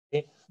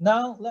Okay.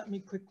 Now, let me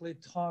quickly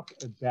talk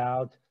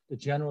about the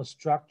general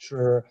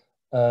structure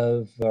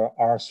of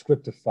our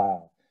script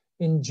file.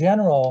 In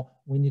general,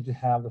 we need to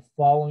have the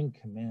following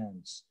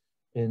commands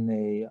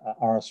in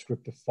our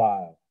script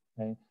file.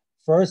 Okay?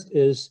 First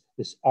is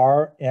this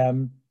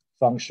rm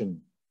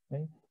function,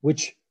 okay,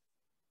 which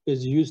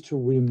is used to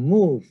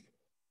remove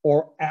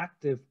all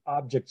active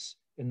objects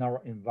in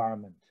our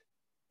environment,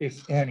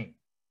 if any.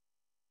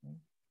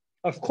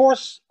 Of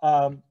course,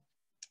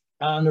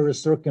 under a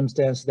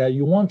circumstance that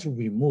you want to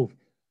remove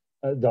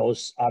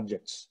those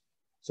objects.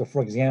 So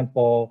for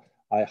example,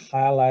 I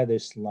highlight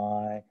this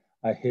line,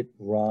 I hit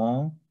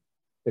run,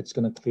 it's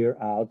going to clear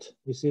out.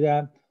 You see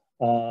that?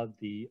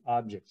 The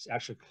objects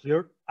actually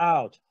clear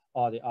out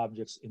all the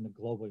objects in the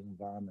global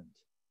environment.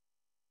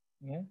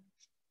 Okay?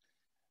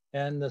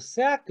 And the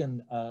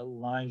second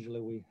line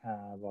usually we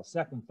have, or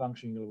second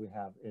function usually we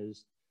have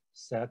is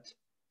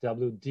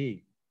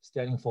setwd,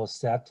 standing for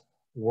set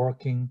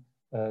working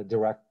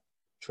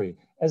directory.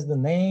 As the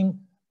name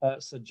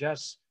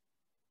suggests,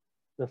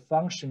 the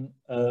function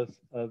of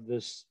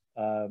this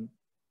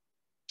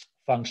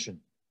function,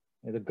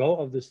 and the goal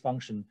of this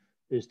function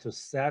is to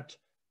set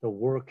the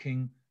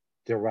working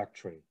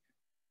directory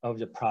of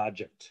the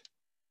project.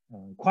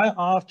 Quite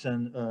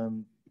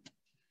often,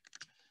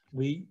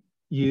 we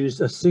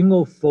use a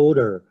single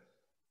folder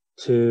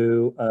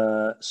to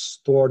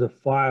store the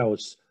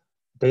files,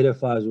 data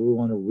files we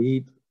want to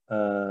read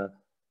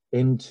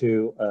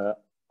into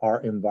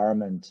our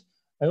environment.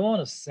 I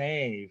want to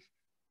save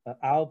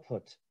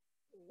output,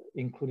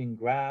 including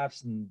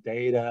graphs and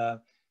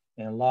data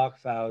and log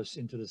files,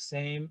 into the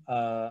same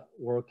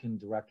working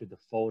directory, the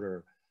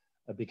folder,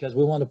 because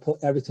we want to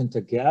put everything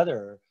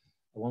together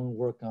when we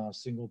work on a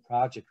single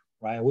project,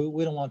 right?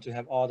 We don't want to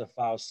have all the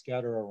files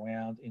scattered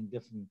around in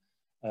different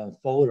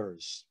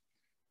folders.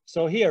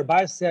 So here,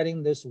 by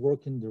setting this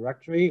working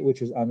directory,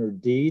 which is under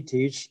D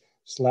teach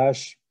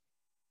slash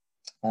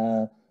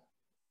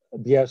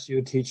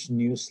BSU teach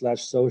new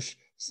slash soch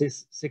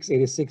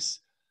 686,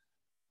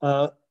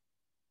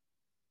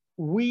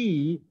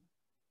 we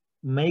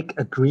make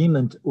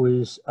agreement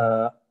with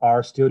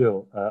our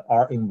studio,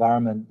 our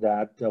environment,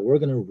 that we're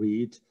going to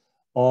read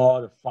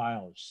all the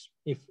files,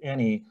 if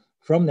any,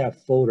 from that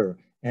folder.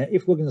 And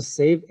if we're going to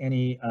save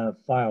any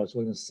files,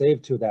 we're going to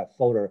save to that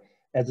folder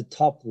at the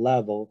top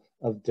level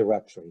of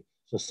directory.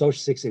 So soch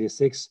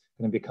 686 is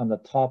going to become the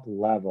top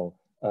level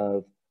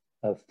of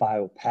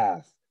file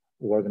path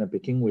we're going to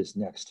begin with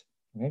next.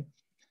 Okay,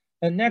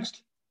 and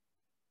next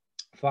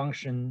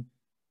function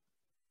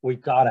we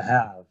got to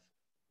have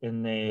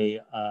in a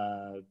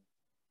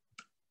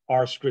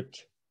R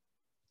script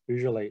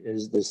usually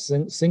is the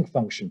sync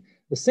function.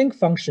 The sync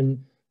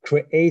function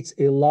creates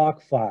a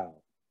log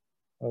file,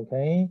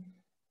 okay,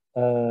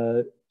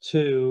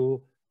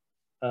 to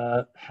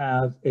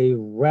have a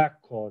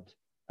record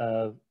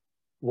of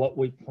what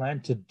we plan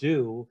to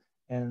do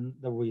and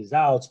the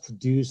results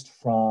produced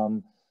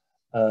from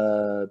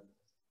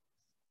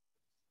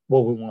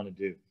what we want to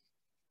do,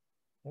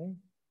 okay?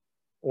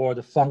 Or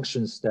the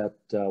functions that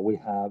we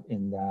have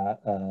in that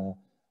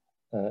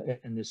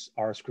in this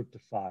R script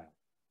file.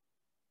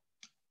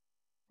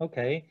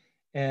 Okay,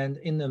 and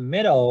in the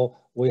middle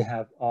we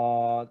have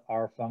all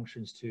our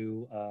functions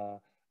to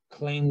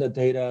clean the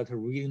data, to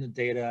read the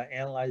data,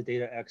 analyze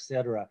data,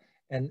 etc.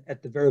 And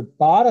at the very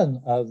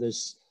bottom of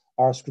this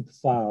R script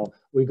file,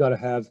 we got to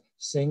have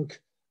sync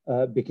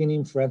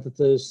beginning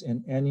parenthesis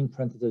and ending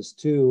parenthesis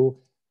to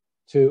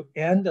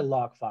end the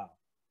log file.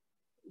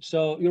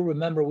 So you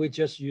remember we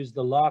just used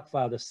the log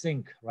file, the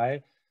sync,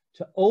 right?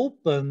 To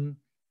open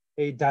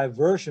a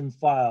diversion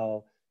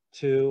file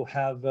to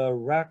have a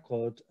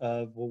record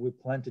of what we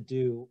plan to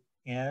do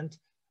and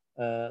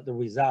the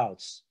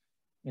results.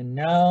 And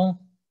now,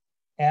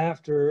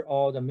 after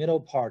all the middle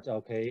part,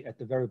 okay, at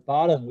the very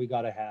bottom, we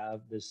got to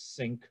have this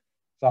sync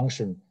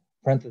function,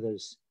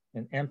 parenthesis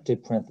and empty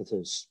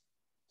parenthesis,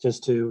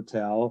 just to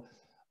tell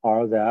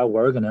that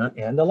we're going to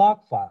end the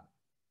log file.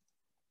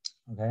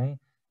 Okay,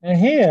 and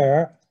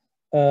here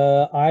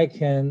I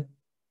can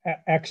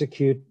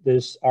execute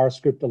this R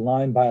script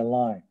line by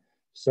line.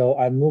 So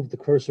I move the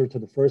cursor to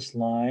the first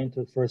line,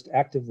 to the first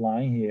active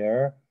line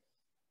here,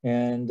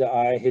 and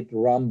I hit the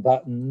run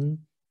button,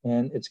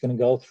 and it's going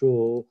to go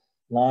through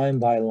line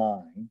by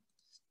line.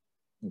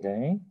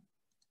 Okay,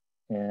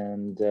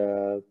 and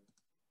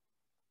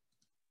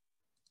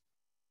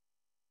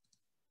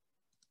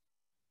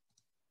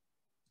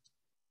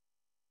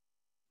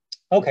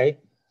okay.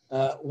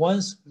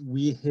 Once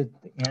we hit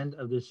the end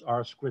of this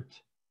R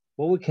script,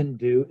 what we can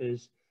do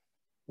is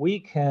we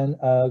can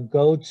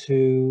go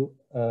to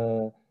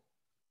the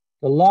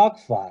log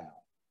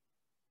file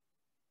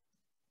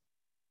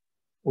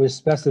we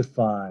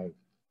specified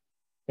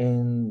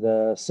in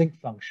the sync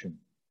function,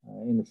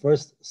 in the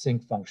first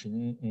sync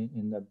function,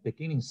 in the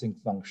beginning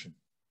sync function,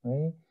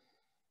 right?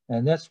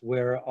 And that's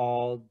where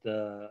all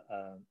the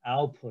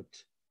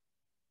output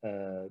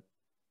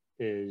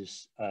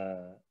is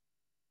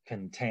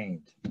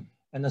contained.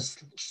 And the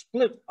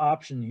split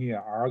option here,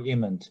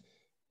 argument,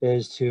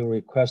 is to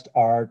request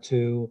R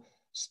to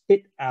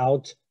spit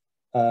out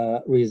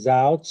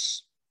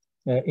results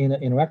in the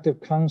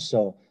interactive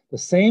console. The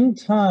same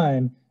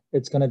time,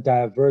 it's going to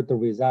divert the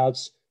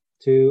results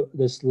to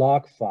this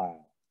log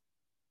file,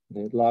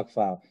 the log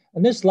file.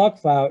 And this log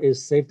file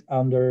is saved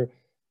under,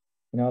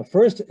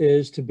 first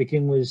is to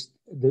begin with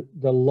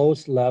the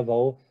lowest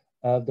level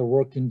of the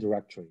working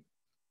directory.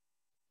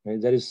 Okay,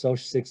 that is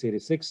Social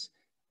 686.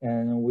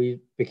 And we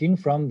begin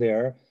from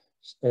there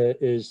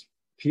is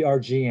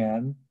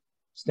PRGM,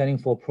 standing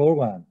for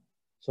program.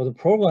 So the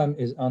program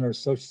is under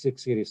Social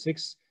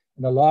 686,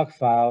 and the log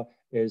file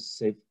is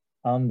saved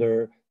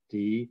under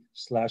the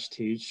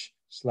 /teach/BSU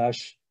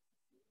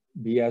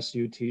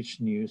teach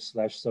new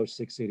 /Social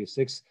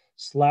 686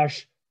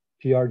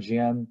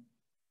 /PRGM/.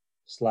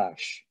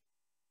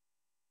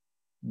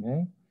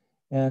 Okay,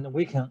 and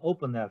we can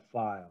open that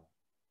file.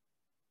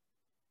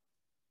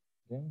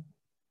 Okay,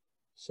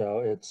 so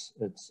it's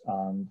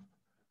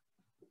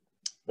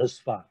this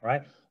file,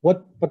 right?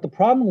 But the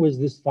problem with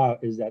this file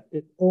is that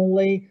it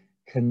only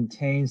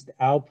contains the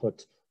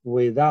output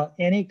without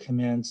any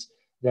commands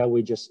that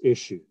we just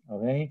issued,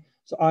 okay?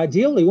 So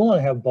ideally, we want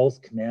to have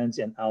both commands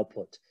and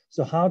output.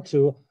 So how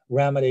to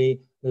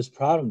remedy this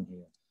problem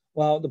here?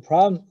 Well,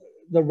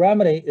 the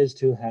remedy is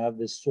to have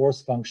this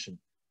source function,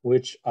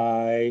 which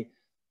I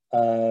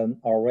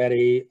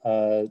already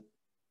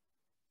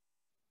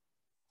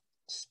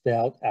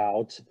spelled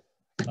out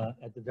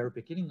at the very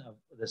beginning of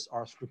this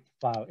R script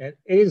file. It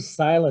is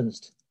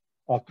silenced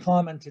or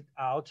commented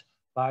out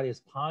by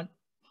this pound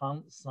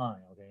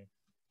sign, okay?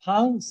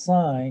 Pound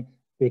sign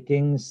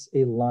begins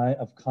a line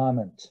of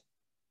comment.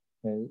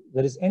 Okay?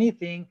 That is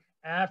anything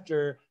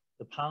after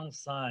the pound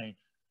sign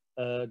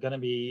gonna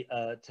be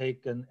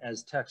taken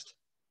as text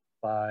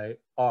by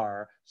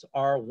R. So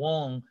R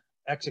won't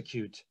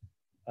execute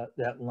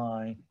that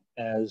line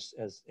as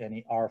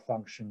any R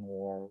function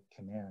or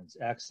commands,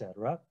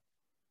 etc.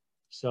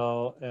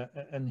 So,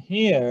 and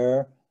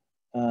here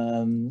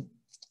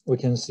we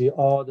can see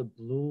all the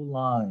blue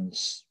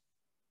lines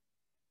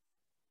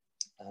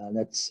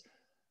that's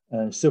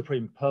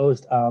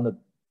superimposed on the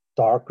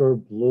darker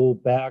blue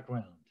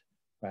background,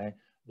 right?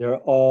 They're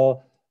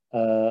all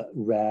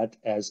read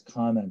as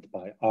comment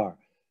by R.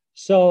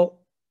 So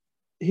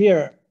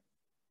here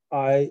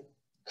I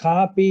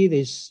copy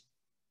this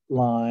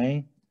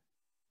line,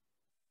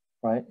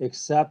 right,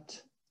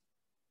 except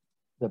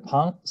the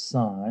pound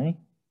sign,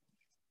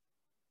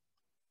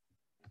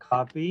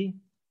 copy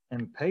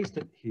and paste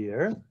it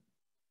here,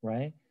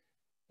 right?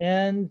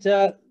 And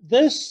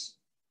this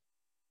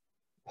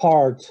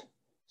part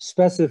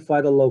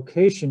specify the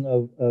location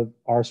of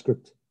R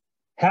script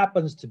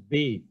happens to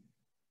be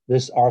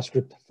this R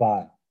script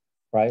file,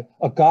 right?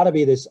 Or gotta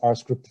be this R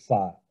script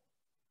file,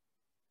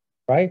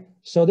 right?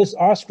 So this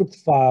R script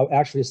file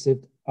actually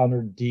sits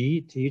under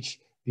D teach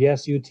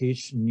BSU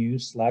teach new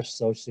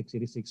 /Social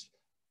 686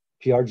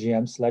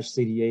 PRGM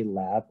 /CDA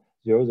lab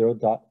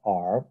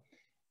 00.R.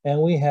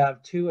 And we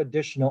have two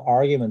additional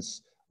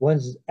arguments. One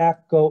is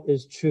echo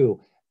is true.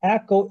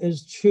 Echo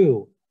is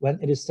true when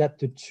it is set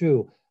to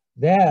true.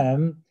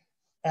 Then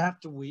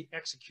after we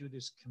execute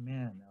this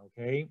command,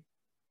 okay,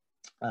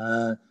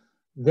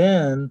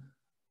 then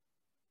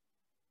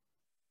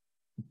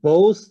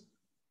both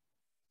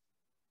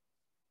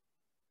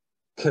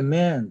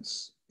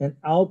commands and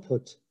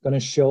output going to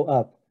show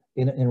up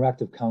in an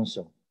interactive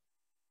console.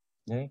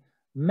 Okay,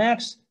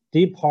 max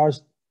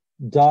dparse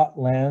dot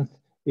length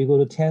equal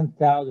to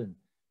 10,000.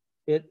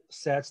 It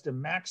sets the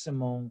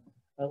maximum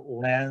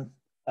length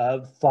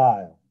of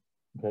file.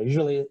 Okay,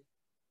 usually it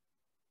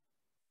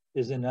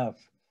is enough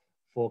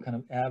for kind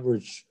of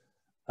average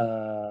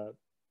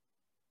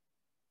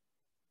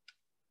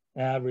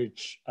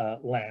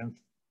length,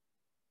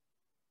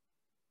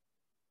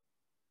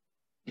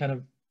 kind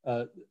of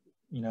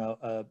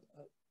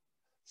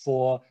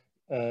for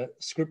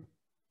script.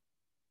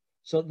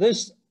 So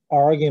this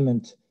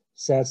argument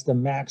sets the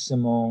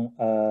maximum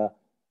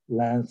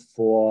length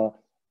for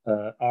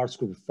R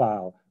script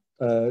file.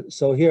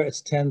 So here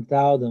it's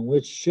 10,000,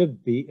 which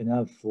should be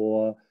enough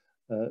for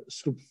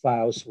script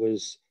files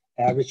with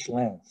average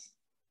length.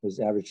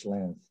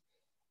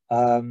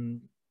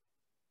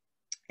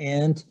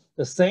 And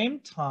the same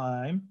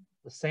time,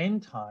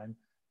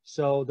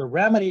 so the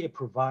remedy it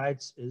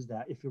provides is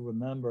that if you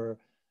remember,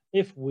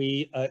 if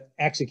we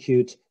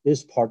execute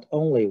this part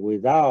only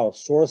without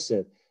source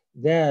it,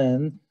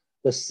 then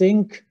the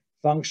sync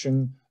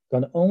function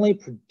can only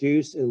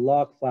produce a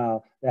log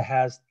file that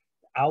has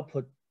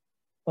output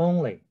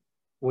only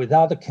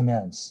without the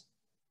commands.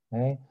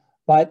 Okay?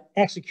 By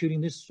executing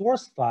this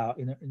source file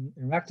in an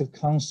interactive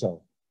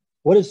console,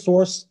 what is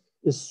source?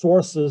 It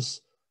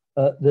sources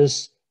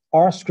this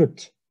R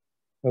script.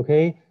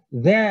 Okay,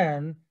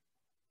 then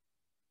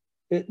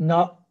it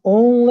not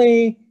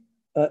only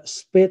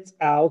spits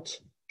out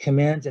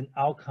commands and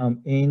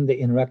outcome in the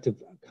interactive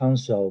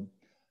console,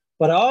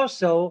 but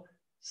also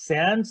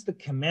sends the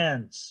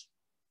commands,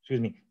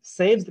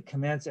 saves the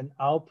commands and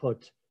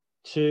output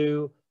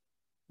to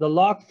the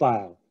log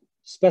file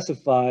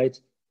specified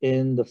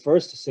in the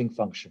first sync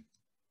function.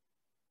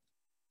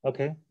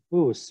 Okay,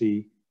 we will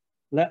see.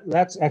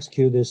 Let's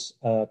execute this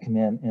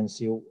command and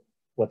see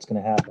what's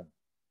going to happen.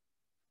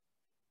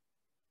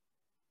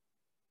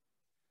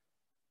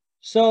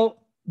 So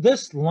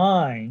this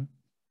line,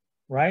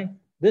 right?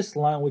 This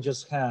line we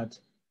just had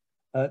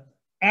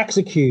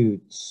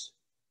executes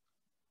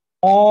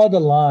all the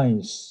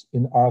lines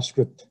in our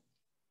script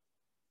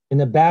in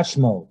the batch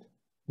mode,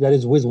 that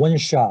is with one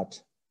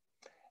shot,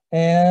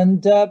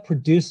 and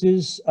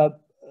produces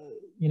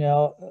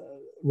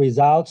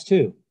results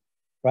too,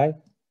 right?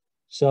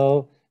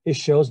 So it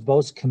shows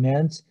both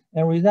commands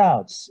and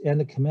results, and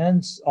the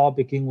commands all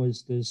begin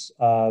with this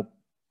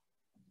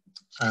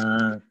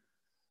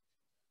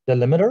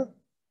delimiter,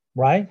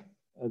 right?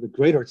 The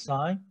greater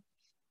sign,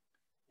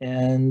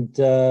 and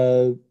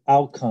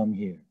outcome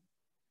here.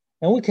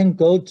 And we can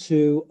go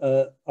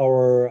to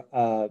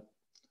our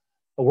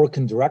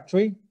working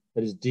directory,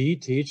 that is D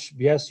teach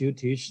bsu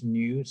teach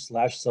new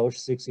 /soch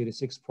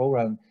 686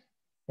 program,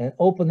 and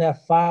open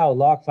that file,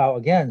 log file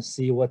again,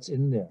 see what's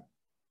in there,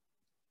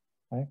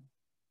 right?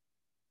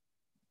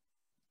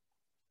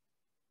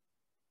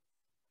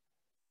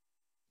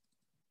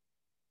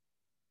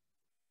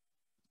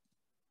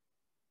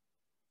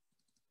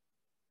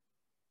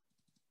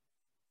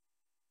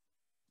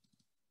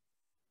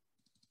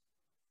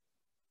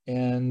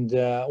 And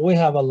we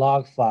have a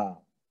log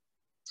file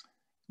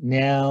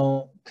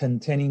now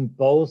containing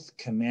both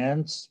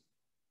commands,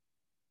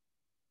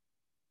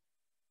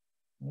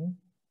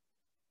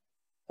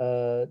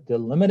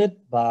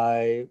 delimited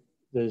by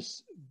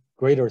this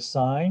greater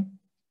sign,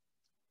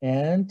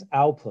 and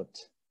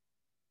output.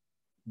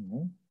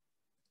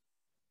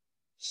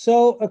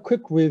 So a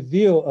quick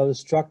review of the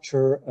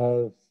structure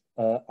of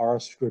our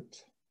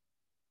script.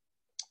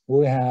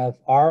 We have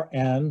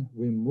rm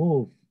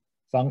remove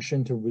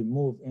function to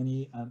remove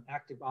any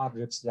active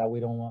objects that we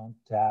don't want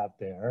to have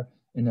there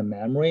in the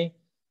memory.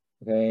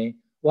 Okay.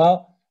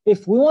 Well,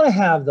 if we want to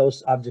have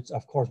those objects,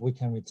 of course, we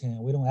can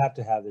retain. We don't have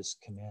to have this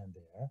command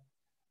there.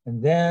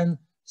 And then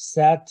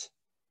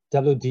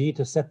setwd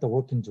to set the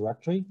working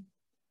directory,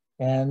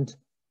 and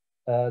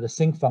the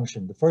sync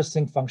function. The first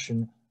sync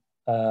function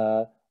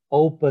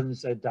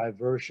opens a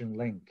diversion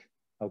link,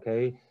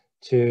 okay,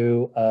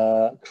 to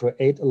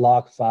create a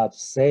log file to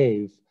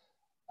save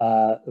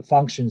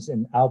functions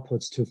and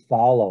outputs to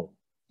follow.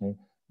 Okay?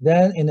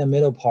 Then in the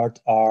middle part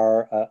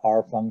are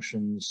our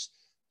functions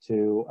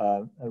to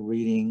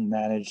reading,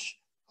 manage,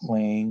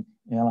 clean,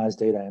 analyze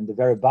data. And the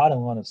very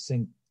bottom one of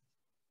sync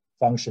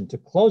function to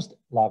close the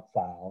log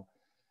file.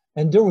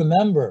 And do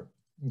remember,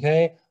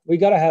 okay, we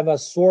got to have a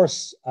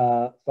source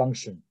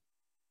function.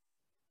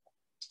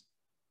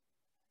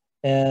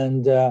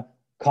 And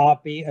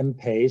copy and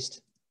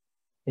paste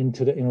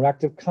into the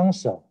interactive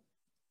console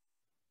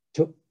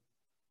to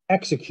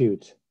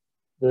execute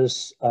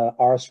this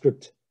R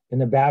script in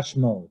the batch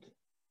mode.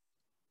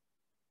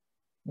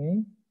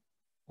 Okay?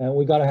 And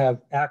we got to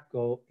have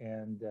echo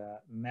and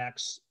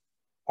max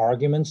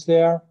arguments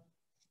there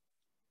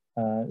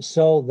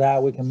so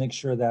that we can make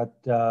sure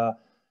that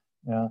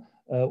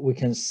we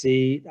can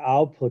see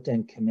output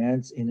and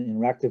commands in the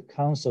interactive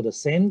console. At the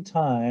same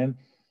time,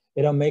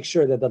 it'll make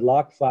sure that the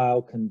log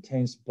file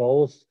contains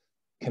both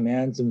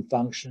commands and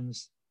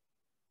functions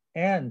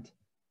and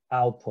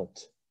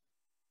output.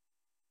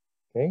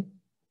 Okay.